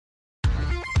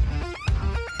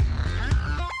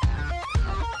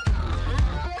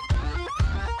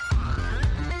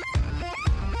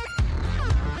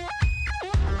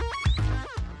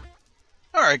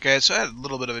Alright guys, so I had a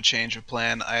little bit of a change of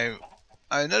plan. I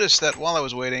noticed that while I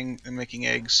was waiting and making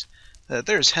eggs, that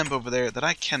there's hemp over there that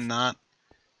I cannot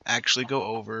actually go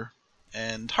over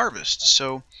and harvest.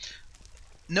 So,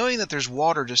 knowing that there's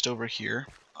water just over here,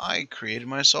 I created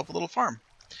myself a little farm.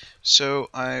 So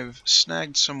I've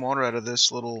snagged some water out of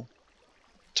this little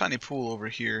tiny pool over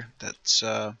here that's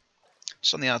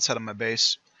just on the outside of my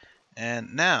base.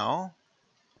 And now,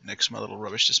 next to my little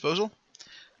rubbish disposal,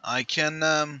 I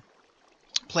can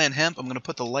plant hemp. I'm going to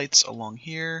put the lights along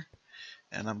here,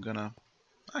 and I'm going to,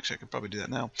 actually I could probably do that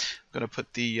now. I'm going to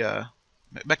put the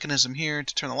mechanism here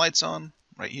to turn the lights on,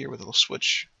 right here with a little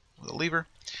switch with a lever.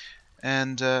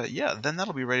 And yeah, then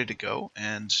that'll be ready to go,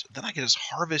 and then I can just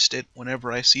harvest it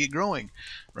whenever I see it growing,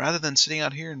 rather than sitting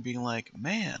out here and being like,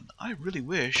 man, I really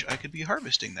wish I could be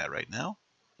harvesting that right now.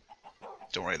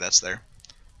 Don't worry, that's there.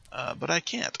 But I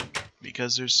can't,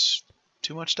 because there's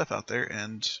too much stuff out there,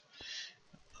 and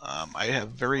I have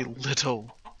very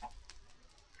little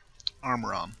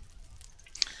armor on.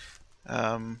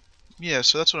 Yeah,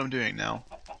 so that's what I'm doing now.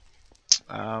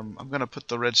 I'm going to put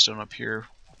the redstone up here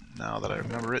now that I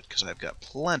remember it, because I've got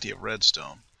plenty of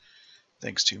redstone,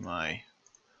 thanks to my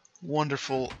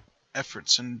wonderful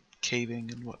efforts in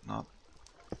caving and whatnot.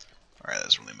 Alright, that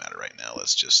doesn't really matter right now.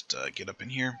 Let's just get up in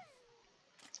here.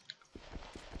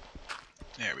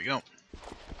 There we go.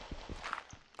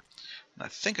 And I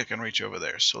think I can reach over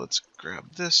there, so let's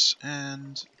grab this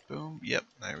and boom. Yep,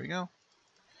 there we go.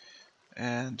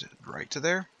 And right to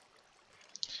there.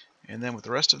 And then with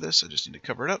the rest of this, I just need to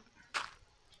cover it up.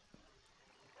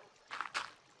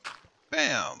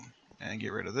 Bam! And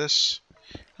get rid of this.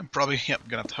 I'm probably going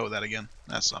to have to hoe that again.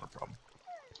 That's not a problem.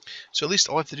 So at least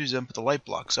all I have to do is then put the light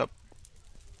blocks up.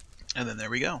 And then there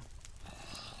we go.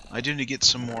 I do need to get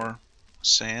some more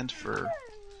sand for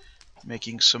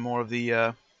making some more of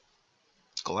the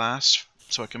glass,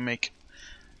 so I can make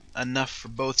enough for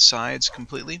both sides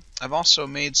completely. I've also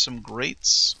made some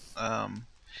grates. I'll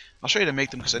show you how to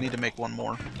make them because I need to make one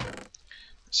more.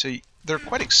 So they're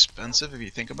quite expensive if you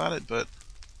think about it, but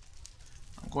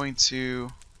I'm going to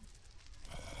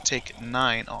take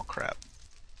 9. Oh crap,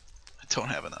 I don't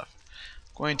have enough.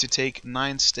 I'm going to take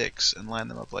 9 sticks and line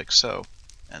them up like so,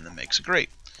 and then makes a grate.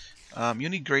 You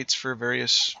need grates for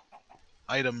various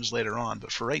items later on,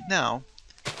 but for right now,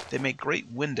 they make great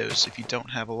windows if you don't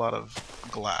have a lot of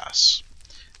glass,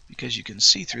 because you can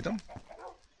see through them.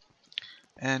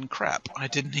 And crap, I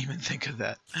didn't even think of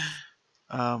that.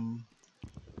 Come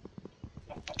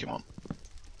on.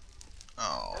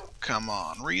 Oh, come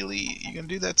on. Really? You gonna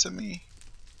do that to me?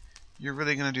 You're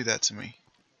really gonna do that to me?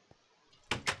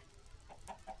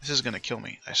 This is gonna kill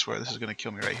me. I swear, this is gonna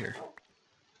kill me right here.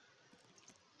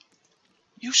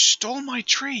 You stole my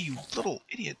tree, you little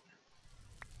idiot.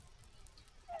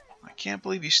 I can't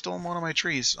believe you stole one of my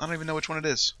trees. I don't even know which one it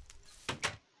is.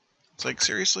 It's like,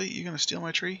 seriously? You gonna steal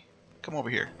my tree? Come over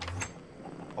here.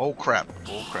 Oh crap.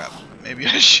 Oh crap. Maybe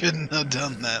I shouldn't have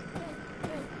done that.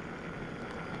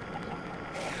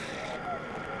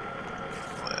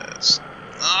 Let's...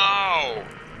 Oh!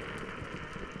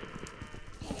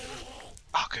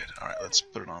 Oh, good. Alright, let's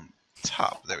put it on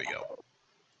top. There we go.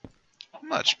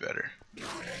 Much better. Did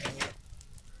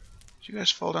you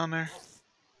guys fall down there?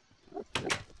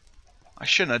 I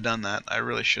shouldn't have done that. I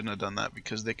really shouldn't have done that,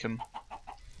 because they can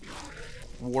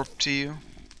warp to you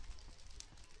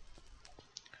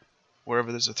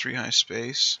wherever there's a 3 high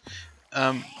space.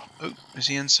 Oh, is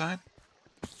he inside?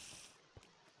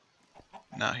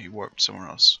 Nah, he warped somewhere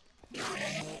else.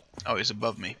 Oh, he's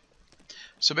above me.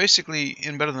 So basically,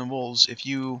 in Better Than Wolves, if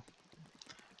you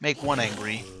make one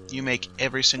angry, you make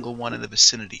every single one in the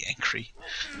vicinity angry.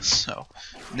 So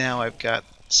now I've got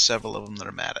several of them that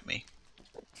are mad at me.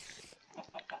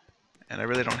 And I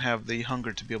really don't have the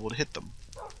hunger to be able to hit them.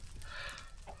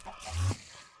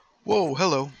 Whoa,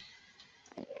 hello.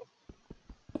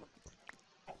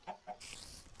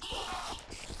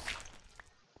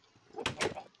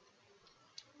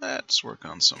 Let's work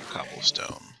on some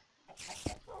cobblestone.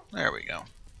 There we go.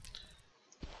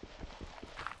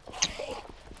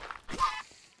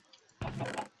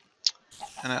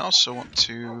 And I also want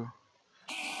to...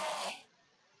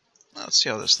 Let's see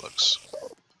how this looks.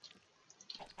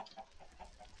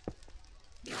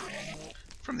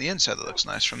 From the inside that looks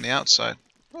nice, from the outside...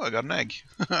 Oh, I got an egg.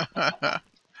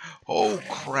 Oh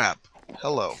crap.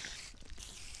 Hello.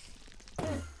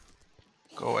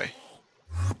 Go away.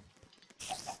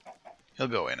 He'll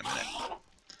go away in a minute.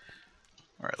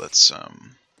 Alright, let's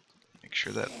make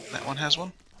sure that that one has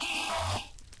one.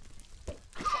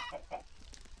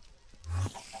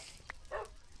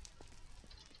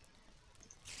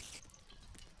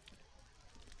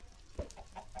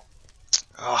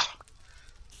 Ah,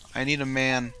 I need a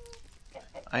man.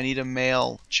 I need a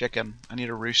male chicken. I need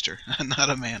a rooster. Not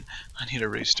a man. I need a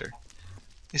rooster.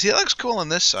 You see, it looks cool on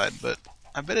this side, but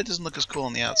I bet it doesn't look as cool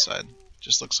on the outside. It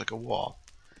just looks like a wall.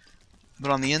 But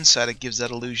on the inside, it gives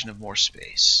that illusion of more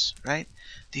space, right?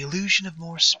 The illusion of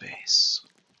more space.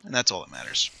 And that's all that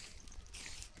matters.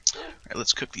 Alright,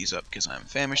 let's cook these up because I'm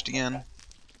famished again.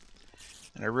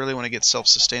 And I really want to get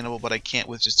self-sustainable, but I can't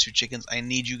with just 2 chickens. I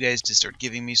need you guys to start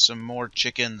giving me some more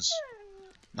chickens.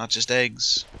 Not just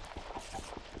eggs.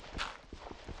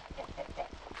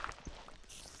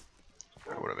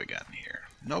 What have I got in here?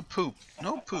 No poop.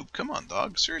 No poop. Come on,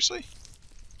 dog. Seriously?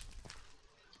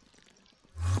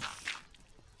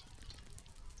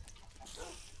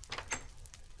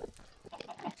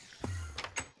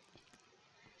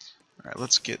 Alright,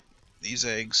 let's get these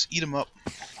eggs. Eat them up.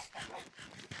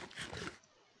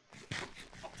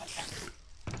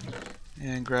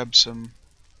 And grab some...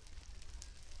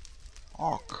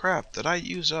 Oh, crap. Did I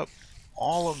use up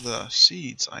all of the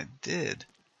seeds? I did.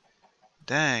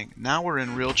 Dang. Now we're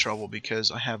in real trouble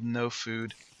because I have no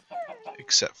food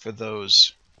except for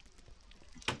those.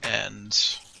 And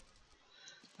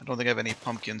I don't think I have any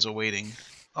pumpkins awaiting.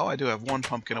 Oh, I do have 1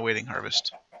 pumpkin awaiting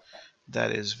harvest.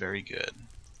 That is very good.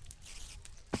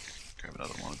 Grab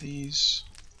another one of these.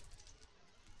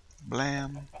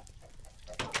 Blam.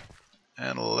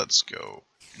 And let's go.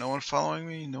 No one following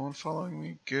me? No one following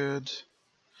me? Good.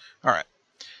 Alright.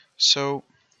 So,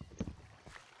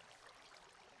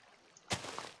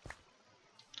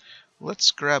 let's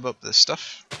grab up this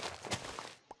stuff.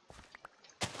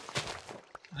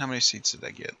 How many seeds did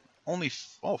I get? Only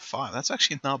 5. That's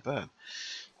actually not bad.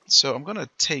 So I'm going to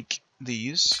take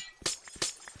these.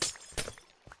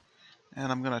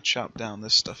 And I'm going to chop down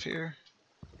this stuff here.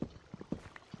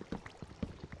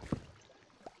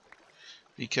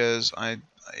 Because I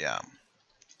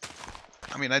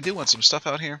mean, I do want some stuff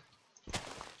out here.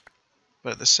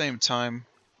 But at the same time,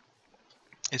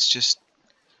 it's just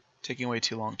taking way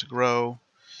too long to grow.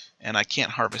 And I can't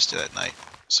harvest it at night.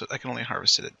 So I can only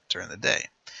harvest it during the day.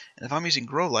 And if I'm using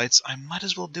grow lights, I might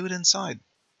as well do it inside.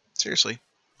 Seriously.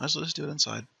 Might as well just do it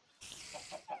inside.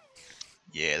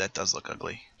 Yeah, that does look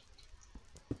ugly.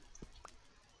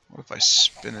 What if I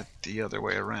spin it the other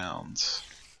way around?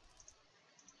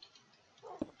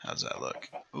 How's that look?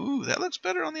 Ooh, that looks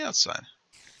better on the outside.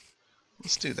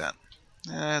 Let's do that.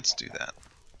 Let's do that.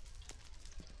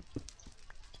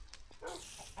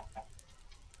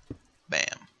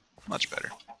 Bam. Much better.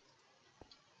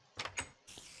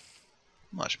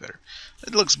 Much better.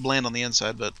 It looks bland on the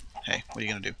inside, but hey, what are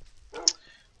you going to do?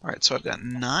 Alright, so I've got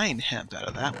 9 hemp out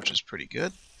of that, which is pretty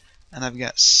good. And I've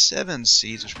got 7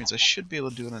 seeds, which means I should be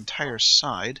able to do an entire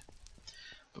side.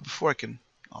 But before I can...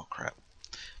 Oh, crap.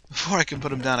 Before I can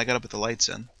put them down, I got to put the lights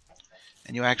in.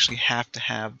 And you actually have to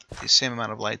have the same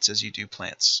amount of lights as you do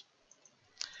plants.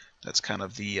 That's kind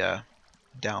of the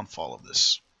downfall of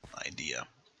this idea.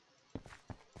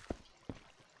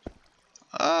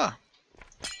 Ah!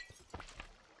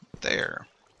 There.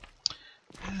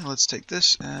 And let's take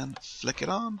this and flick it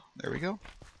on. There we go.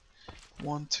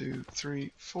 1, 2,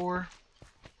 3, 4,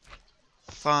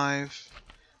 5.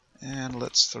 And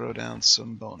let's throw down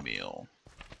some bone meal.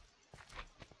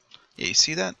 Yeah, you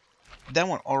see that? That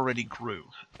one already grew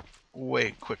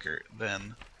way quicker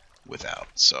than without.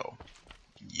 So,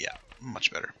 yeah,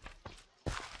 much better.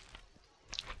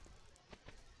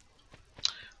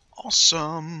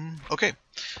 Awesome. Okay,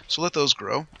 so let those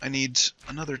grow. I need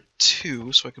another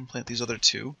 2 so I can plant these other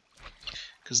 2.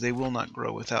 Because they will not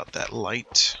grow without that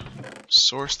light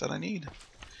source that I need.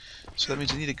 So that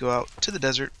means I need to go out to the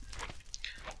desert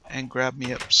and grab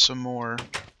me up some more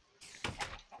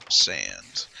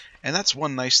sand. And that's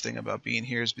one nice thing about being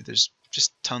here is there's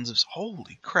just tons of...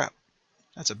 Holy crap.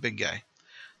 That's a big guy.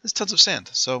 There's tons of sand.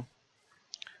 So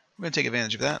I'm going to take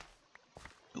advantage of that.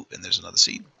 Ooh, and there's another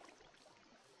seed.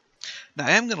 Now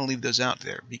I am going to leave those out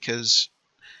there because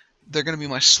they're going to be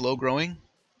my slow growing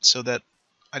so that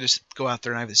I just go out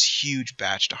there and I have this huge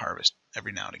batch to harvest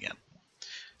every now and again.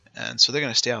 And so they're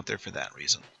going to stay out there for that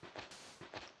reason.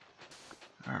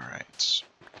 Alright.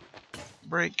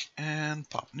 Break and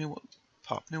pop new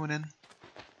one in.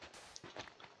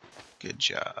 Good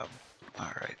job.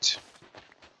 Alright.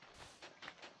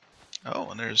 Oh,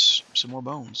 and there's some more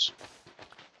bones.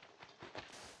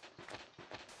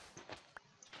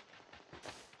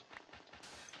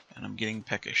 And I'm getting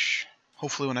peckish.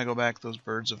 Hopefully when I go back, those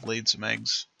birds have laid some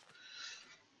eggs.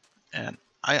 And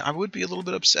I would be a little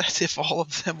bit upset if all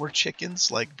of them were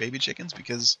chickens, like baby chickens,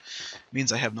 because it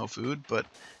means I have no food. But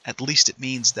at least it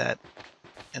means that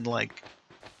in like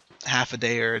half a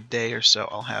day or so,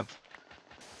 I'll have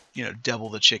you know, double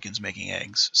the chickens making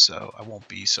eggs, so I won't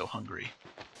be so hungry.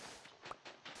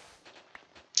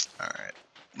 Alright,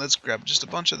 let's grab just a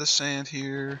bunch of the sand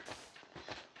here,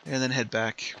 and then head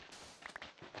back.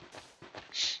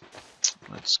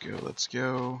 Let's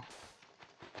go.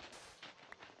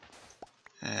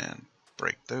 And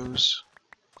break those.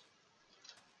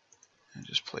 And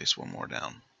just place one more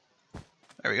down.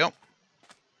 There we go.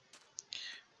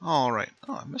 Alright.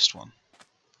 Oh, I missed one.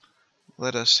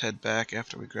 Let us head back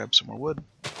after we grab some more wood.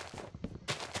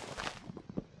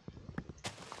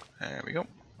 There we go.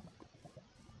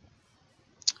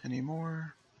 Any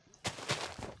more?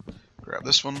 Grab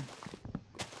this one.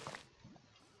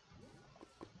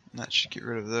 And that should get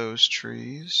rid of those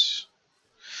trees.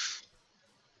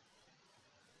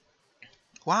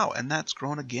 Wow, and that's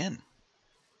grown again.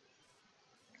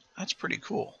 That's pretty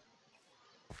cool.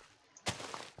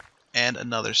 And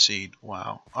another seed.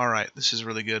 Wow. Alright, this is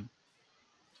really good.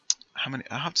 How many?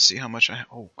 I'll have to see how much I have.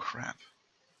 Oh, crap.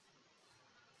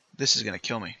 This is going to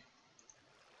kill me.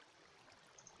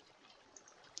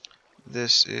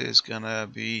 This is going to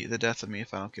be the death of me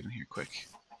if I don't get in here quick.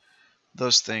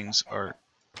 Those things are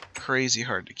crazy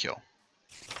hard to kill.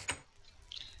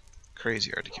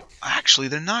 Crazy hard to kill. Actually,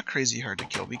 they're not crazy hard to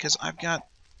kill because I've got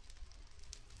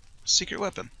a secret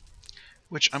weapon,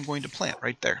 which I'm going to plant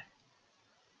right there.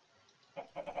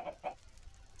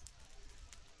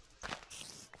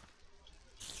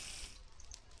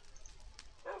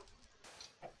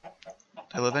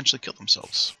 They'll eventually kill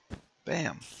themselves.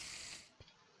 Bam.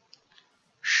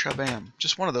 Shabam.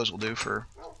 Just one of those will do for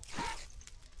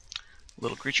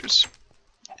little creatures.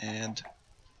 And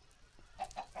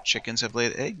chickens have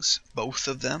laid eggs. Both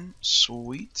of them.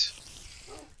 Sweet.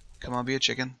 Come on, be a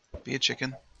chicken. Be a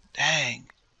chicken. Dang.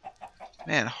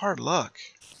 Man, hard luck.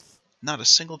 Not a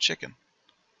single chicken.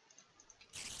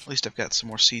 At least I've got some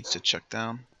more seeds to chuck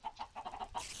down.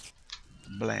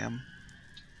 Blam.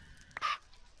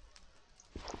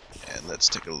 And let's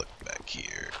take a look back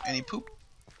here. Any poop?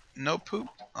 No poop?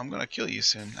 I'm gonna kill you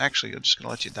soon. Actually, I'm just gonna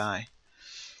let you die.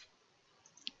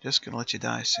 Just gonna let you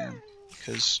die soon.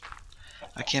 Because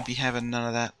I can't be having none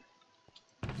of that.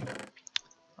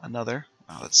 Another.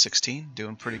 Wow, that's 16.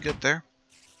 Doing pretty good there.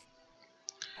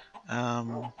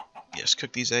 Yes,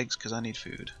 cook these eggs because I need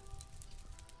food.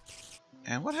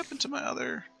 And what happened to my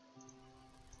other...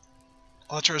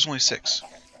 Oh, that's right, it was only 6.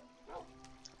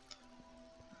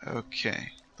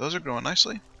 Okay. Those are growing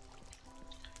nicely.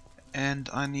 And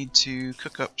I need to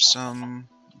cook up some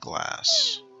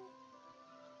glass.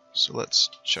 So let's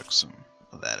chuck some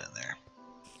of that in there.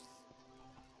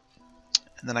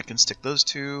 And then I can stick those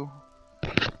 2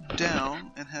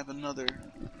 down and have another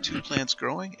 2 plants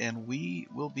growing, and we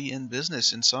will be in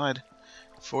business inside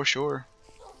for sure.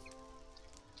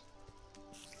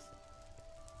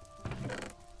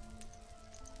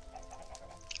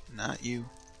 Not you.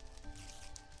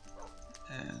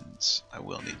 And I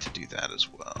will need to do that as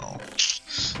well.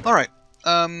 Alright.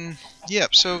 Yeah,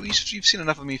 so you've seen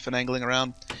enough of me finagling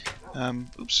around.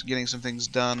 Oops, getting some things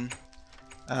done.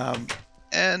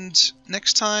 And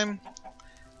next time,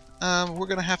 we're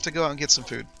going to have to go out and get some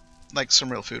food. Like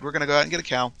some real food. We're going to go out and get a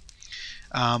cow.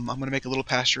 I'm going to make a little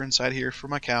pasture inside here for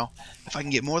my cow. If I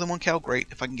can get more than 1 cow, great.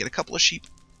 If I can get a couple of sheep,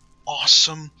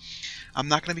 awesome. I'm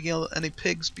not going to be getting any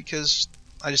pigs because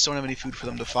I just don't have any food for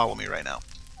them to follow me right now.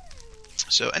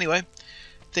 So anyway,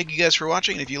 thank you guys for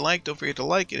watching. And if you liked, don't forget to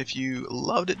like. And if you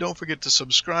loved it, don't forget to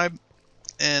subscribe.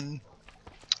 And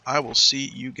I will see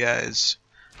you guys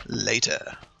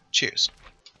later. Cheers.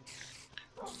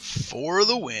 For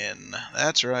the win.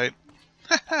 That's right.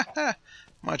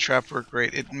 My trap worked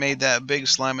great. It made that big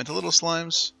slime into little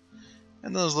slimes.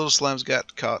 And those little slimes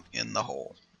got caught in the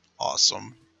hole.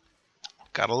 Awesome.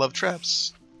 Gotta love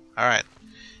traps. Alright.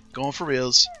 Going for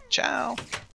reals. Ciao.